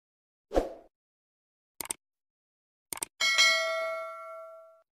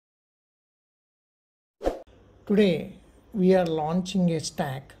Today we are launching a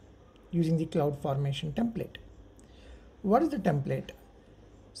stack using the CloudFormation template. What is the template?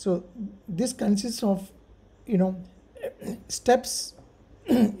 So this consists of steps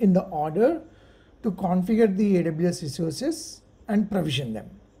in the order to configure the AWS resources and provision them.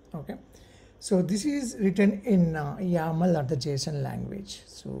 Okay, so this is written in YAML or the JSON language.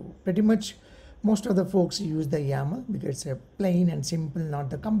 So pretty much most of the folks use the YAML because it's a plain and simple, not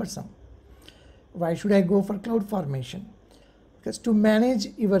the cumbersome. Why should I go for CloudFormation? Because to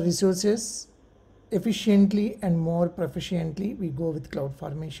manage your resources efficiently and more proficiently, we go with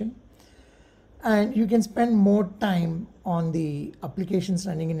CloudFormation. And you can spend more time on the applications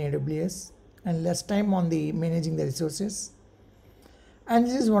running in AWS and less time on the managing the resources. And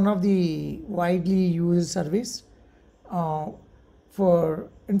this is one of the widely used service for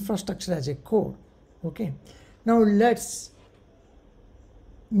infrastructure as a code. Okay, now let's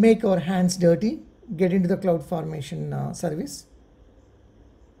make our hands dirty, get into the CloudFormation service.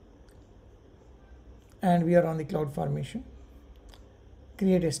 And we are on the CloudFormation.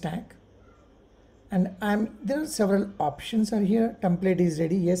 Create a stack. And there are several options are here. Template is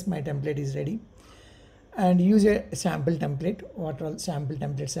ready. Yes, my template is ready. And use a sample template. What are all sample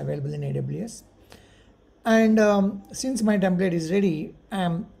templates available in AWS? And since my template is ready,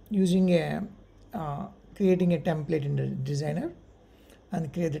 I'm using creating a template in the designer,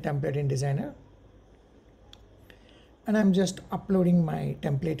 and create the template in designer. And I'm just uploading my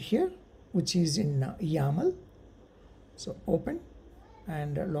template here, which is in YAML. So open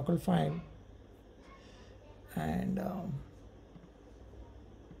and local file and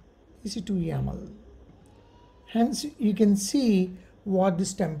EC2 YAML. Hence you can see what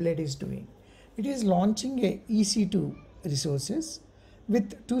this template is doing. It is launching a EC2 resources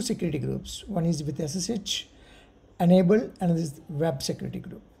with two security groups. One is with SSH enabled and this is web security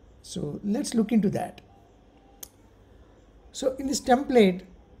group. So let's look into that. So in this template,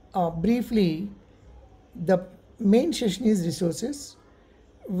 briefly, the main session is resources,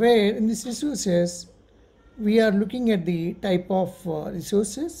 where in this resources we are looking at the type of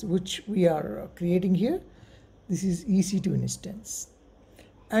resources which we are creating here. This is EC2 instance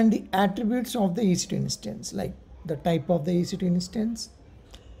and the attributes of the EC2 instance, like the type of the EC2 instance,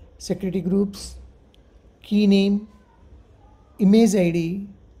 security groups, key name, image ID,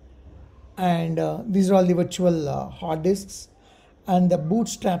 and these are all the virtual hard disks, and the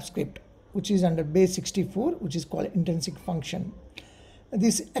bootstrap script, which is under base 64, which is called intrinsic function.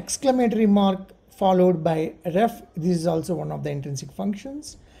 This exclamatory mark followed by ref, this is also one of the intrinsic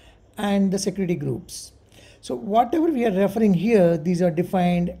functions, and the security groups. So whatever we are referring here, these are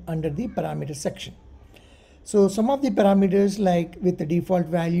defined under the parameter section. So some of the parameters, like with the default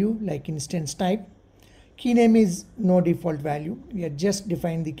value, like instance type, key name is no default value. We are just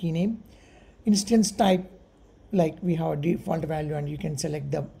defined the key name. Instance type, like we have a default value and you can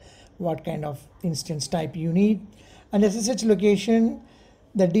select what kind of instance type you need. And SSH location,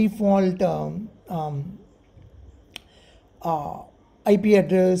 the default IP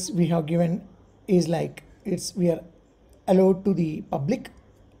address we have given is like we are allowed to the public,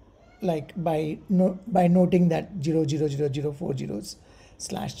 like by noting that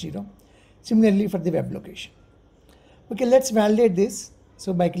 00040/0. Similarly for the web location. Okay, let's validate this.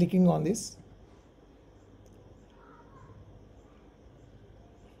 So by clicking on this,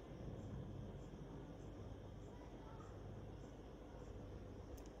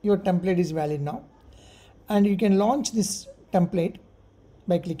 your template is valid now, and you can launch this template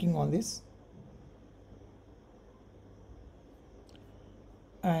by clicking on this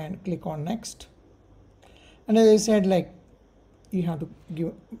and click on next. And as I said, like you have to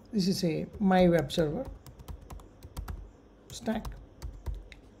give, this is a my web server stack.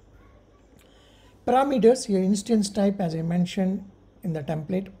 Parameters here, instance type, as I mentioned in the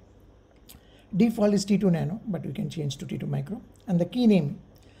template, default is T2 nano, but we can change to T2 micro, and the key name,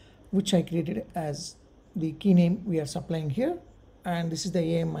 which I created as the key name we are supplying here, and this is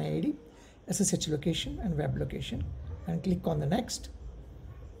the AMI ID, SSH location and web location, and click on the next,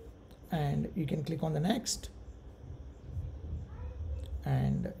 and you can click on the next,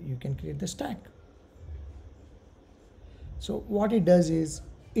 and you can create the stack. So what it does is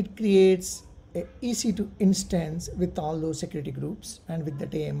it creates a EC2 instance with all those security groups and with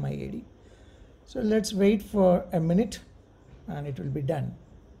that AMI ID. So let's wait for a minute and it will be done.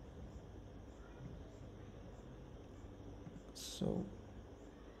 So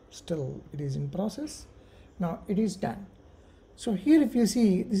still it is in process. Now it is done. So here if you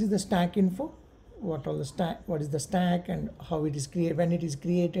see, this is the stack info, what is the stack and how it is created, when it is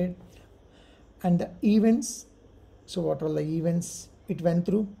created, and the events. So what are the events it went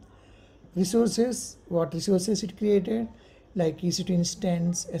through, resources, what resources it created, like EC2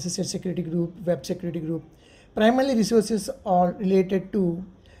 instance, SSH security group, web security group. Primarily resources are related to,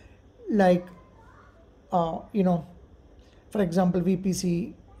 like, for example,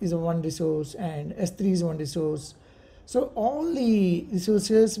 VPC is a one resource and S3 is one resource. So all the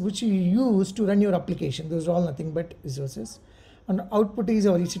resources which you use to run your application, those are all nothing but resources. And output is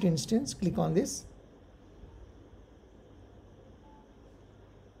our EC2 instance. Click on this.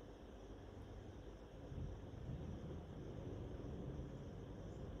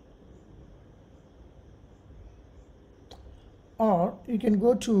 Or you can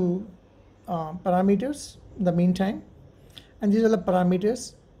go to parameters in the meantime, and these are the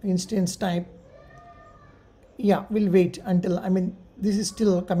parameters. Instance type, yeah, we'll wait until, this is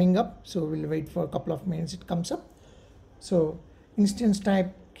still coming up, so we'll wait for a couple of minutes, it comes up. So instance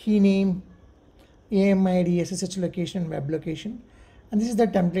type, key name, AMID, SSH location, web location, and this is the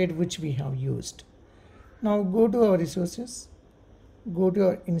template which we have used. Now go to our resources, go to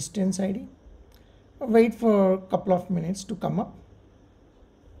our instance ID, wait for a couple of minutes to come up.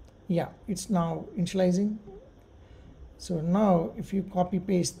 Yeah, it's now initializing. So now if you copy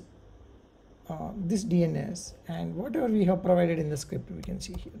paste this DNS and whatever we have provided in the script, we can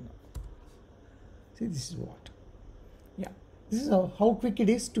see here now. See, this is what. Yeah, this is how quick it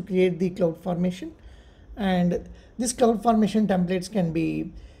is to create the CloudFormation. And this CloudFormation templates can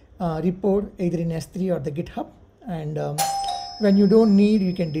be reported either in S3 or the GitHub. And when you don't need,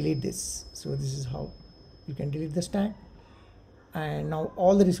 you can delete this. So this is how you can delete the stack. And now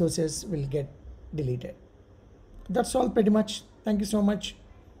all the resources will get deleted. That's all pretty much. Thank you so much.